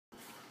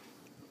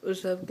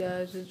What's up,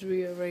 guys? It's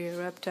Rioo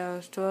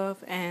Reptiles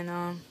 12,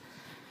 and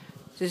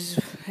this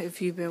is,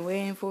 if you've been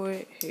waiting for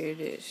it, here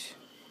it is.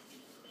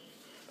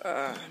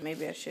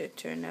 Maybe I should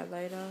turn that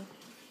light off.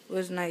 It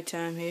was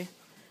nighttime here,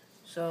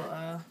 so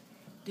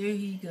there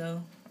you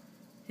go.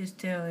 His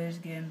tail is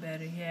getting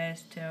better. He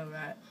has tail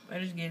rot,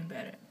 but it's getting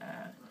better.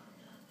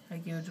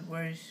 Like it was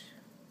worse.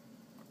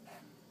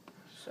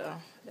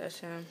 So that's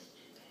him.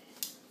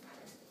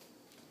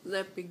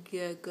 Leopard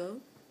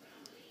gecko.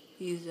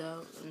 He's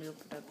out. Let me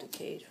open up the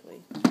cage for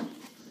you.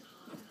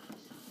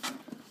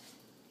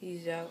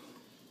 He's out.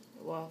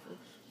 Waffles.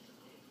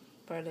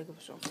 Probably looking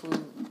for some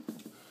food.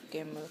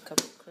 Gave him a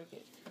couple of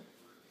crickets.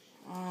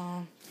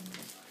 Oh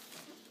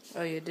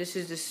yeah, this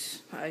is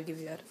this. I'll give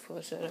you the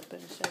full setup in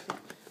a second.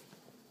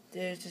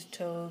 There's this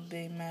toad,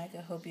 Big Mac.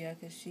 I hope y'all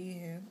can see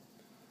him.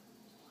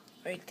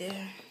 Right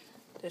there.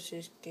 That's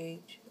his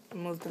cage. I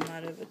moved him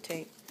out of a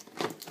tank.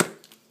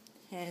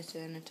 Hand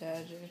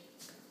sanitizer.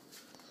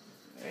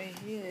 Right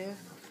here,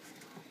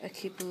 I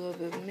keep a little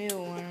bit of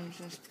mealworms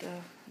and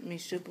stuff. I mean,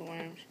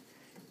 superworms.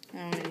 I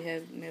don't really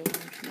have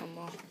mealworms no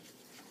more.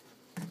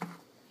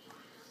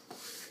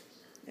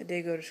 And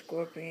they go to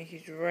Scorpion.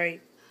 He's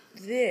right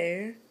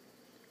there.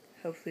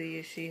 Hopefully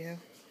you see him.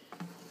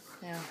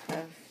 I don't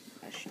have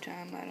much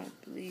time, I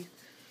don't believe.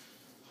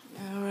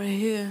 Now right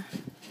here.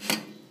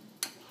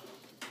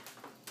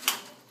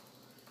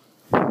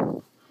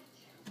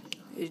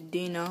 Is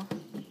Dino.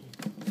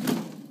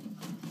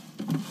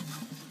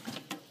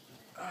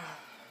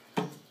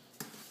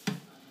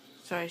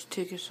 Sorry it's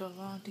taking so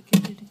long to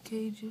get to the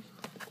cages.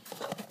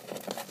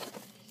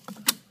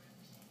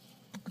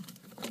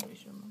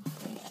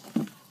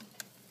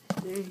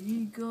 There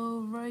he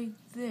go right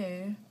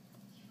there.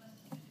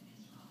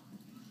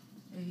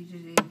 And he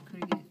just ate a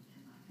cricket,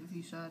 if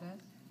you saw that.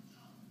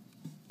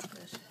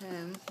 That's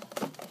him.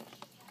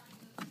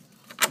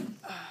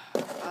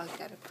 I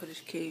gotta put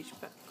his cage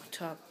back on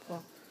top.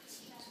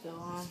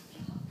 So,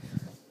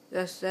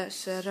 that's that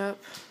setup.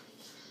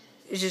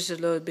 It's just a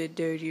little bit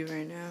dirty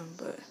right now,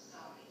 but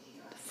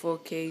the 4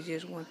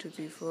 cages, 1, 2,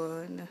 3,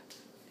 4, and the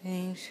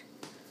things.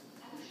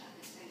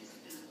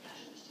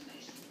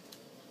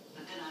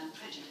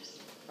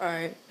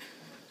 Alright,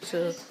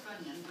 so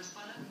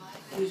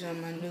these are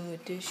my new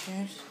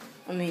additions.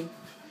 I mean,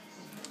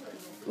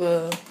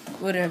 well,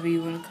 whatever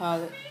you want to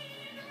call it.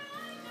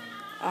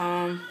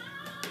 I'm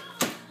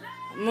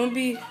gonna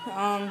be,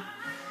 I'll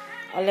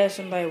let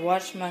somebody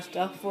watch my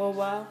stuff for a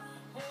while.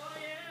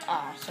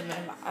 Something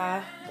in my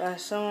eye.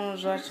 But someone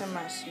was watching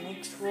my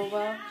snakes for a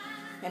while,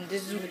 and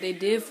this is what they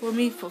did for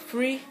me for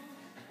free.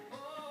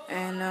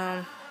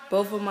 And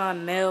both of my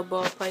male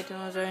ball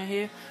pythons are in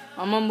here.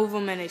 I'm gonna move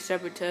them in a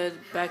separate tubs,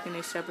 back in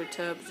a separate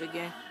tubs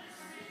again,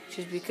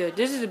 just because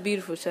this is a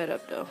beautiful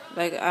setup though.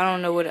 Like I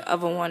don't know what the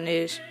other one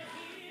is.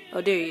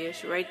 Oh, there he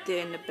is, right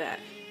there in the back.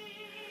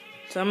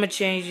 So I'm gonna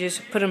change this,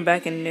 put them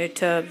back in their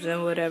tubs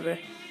and whatever.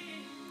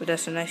 But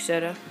that's a nice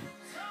setup.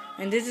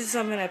 And this is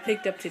something I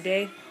picked up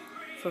today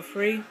for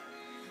free.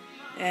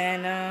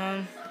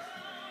 And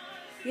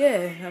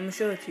yeah, I'm gonna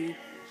show it to you.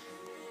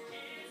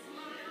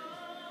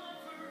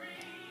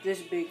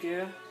 This big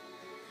girl.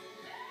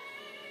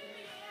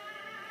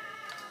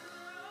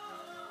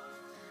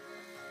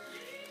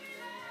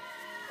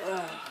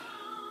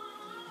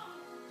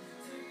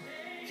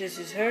 This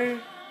is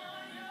her.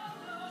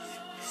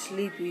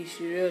 Sleepy, she's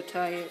real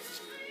tired.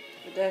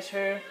 But that's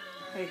her.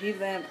 Her heat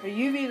lamp, her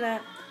UV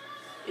lamp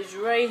is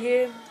right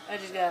here. I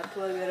just gotta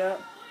plug it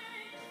up.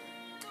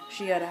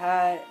 She gotta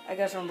hide. I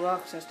got some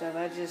blocks and stuff.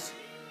 I just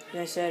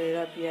didn't set it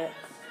up yet.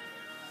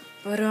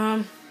 But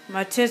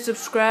my 10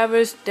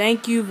 subscribers,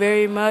 thank you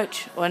very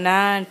much. Or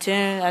 9,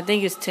 10, I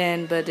think it's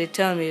 10, but they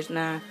tell me it's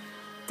 9.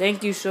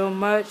 Thank you so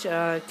much.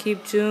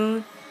 Keep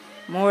tuned.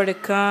 More to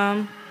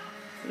come.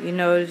 You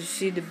know, you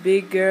see the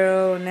big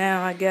girl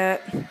now. I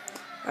got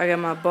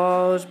my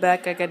balls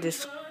back. I got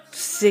this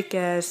sick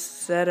ass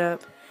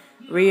setup.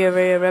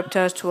 Rioo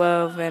Reptiles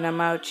 12, and I'm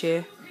out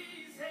here.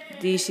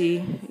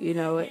 DC, you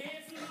know it.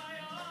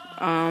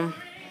 But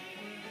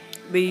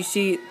you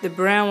see the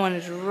brown one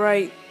is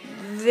right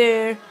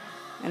there,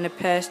 and the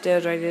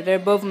pastel's right there. They're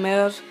both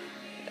males.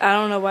 I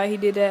don't know why he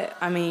did that.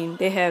 I mean,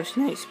 they have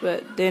snakes,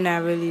 but they're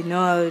not really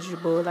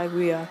knowledgeable like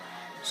we are.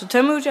 So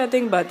tell me what y'all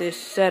think about this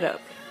setup.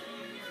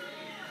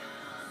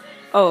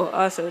 Oh,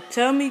 also,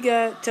 tell me,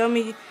 I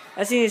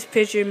seen this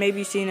picture, maybe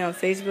you seen it on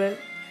Facebook.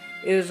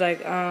 It was like,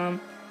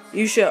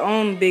 you should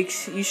own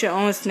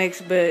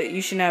snakes, but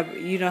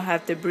you don't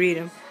have to breed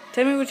them.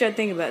 Tell me what y'all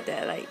think about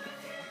that. Like,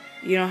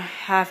 you don't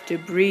have to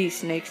breed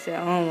snakes to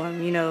own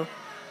them. You know,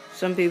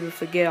 some people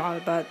forget all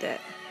about that.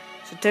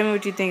 So tell me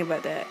what you think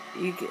about that.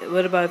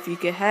 What about if you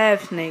could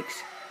have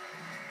snakes,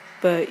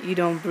 but you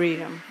don't breed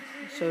them?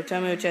 So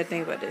tell me what y'all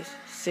think about this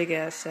sick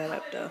ass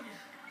setup though.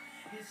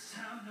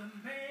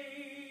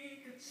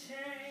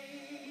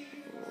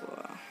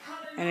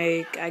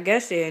 And I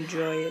guess they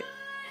enjoy it.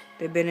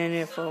 They've been in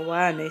there for a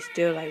while and they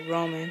still like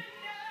roaming.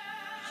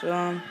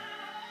 So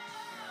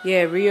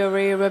yeah,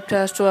 Rioo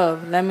Reptiles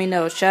 12. Let me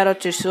know. Shout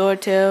out to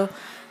Swordtail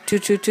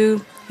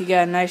 222.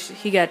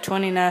 He got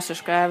 29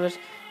 subscribers.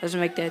 Let's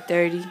make that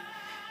 30.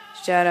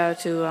 Shout out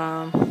to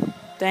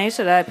dang, it's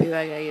a lot of people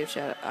I gotta give a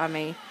shout out. I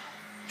mean,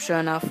 sure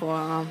enough for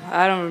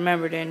I don't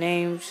remember their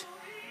names,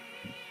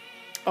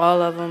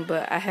 all of them,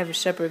 but I have a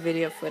separate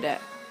video for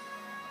that.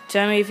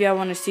 Tell me if y'all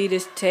want to see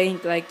this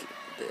tank. Like,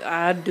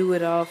 I'll do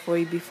it all for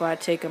you before I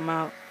take them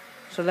out.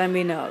 So let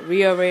me know.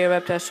 Rioo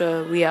Reptile,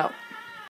 so we out.